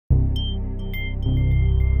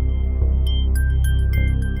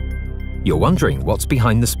You're wondering what's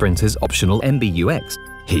behind the Sprinter's optional MBUX?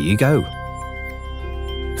 Here you go.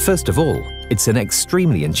 First of all, it's an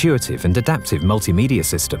extremely intuitive and adaptive multimedia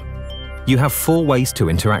system. You have 4 ways to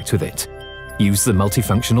interact with it. Use the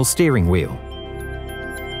multifunctional steering wheel,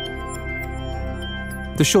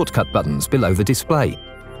 the shortcut buttons below the display,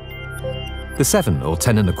 the 7 or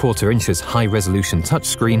 10¼ inches high-resolution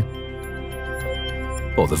touchscreen,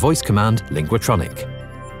 or the voice command Linguatronic.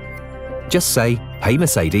 Just say, "Hey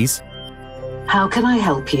Mercedes," How can I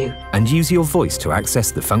help you? and use your voice to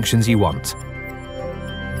access the functions you want.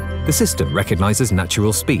 The system recognizes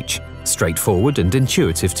natural speech, straightforward and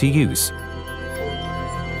intuitive to use.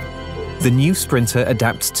 The new Sprinter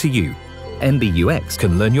adapts to you. MBUX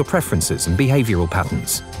can learn your preferences and behavioral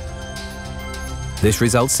patterns. This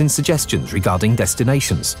results in suggestions regarding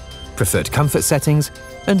destinations, preferred comfort settings,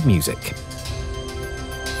 and music.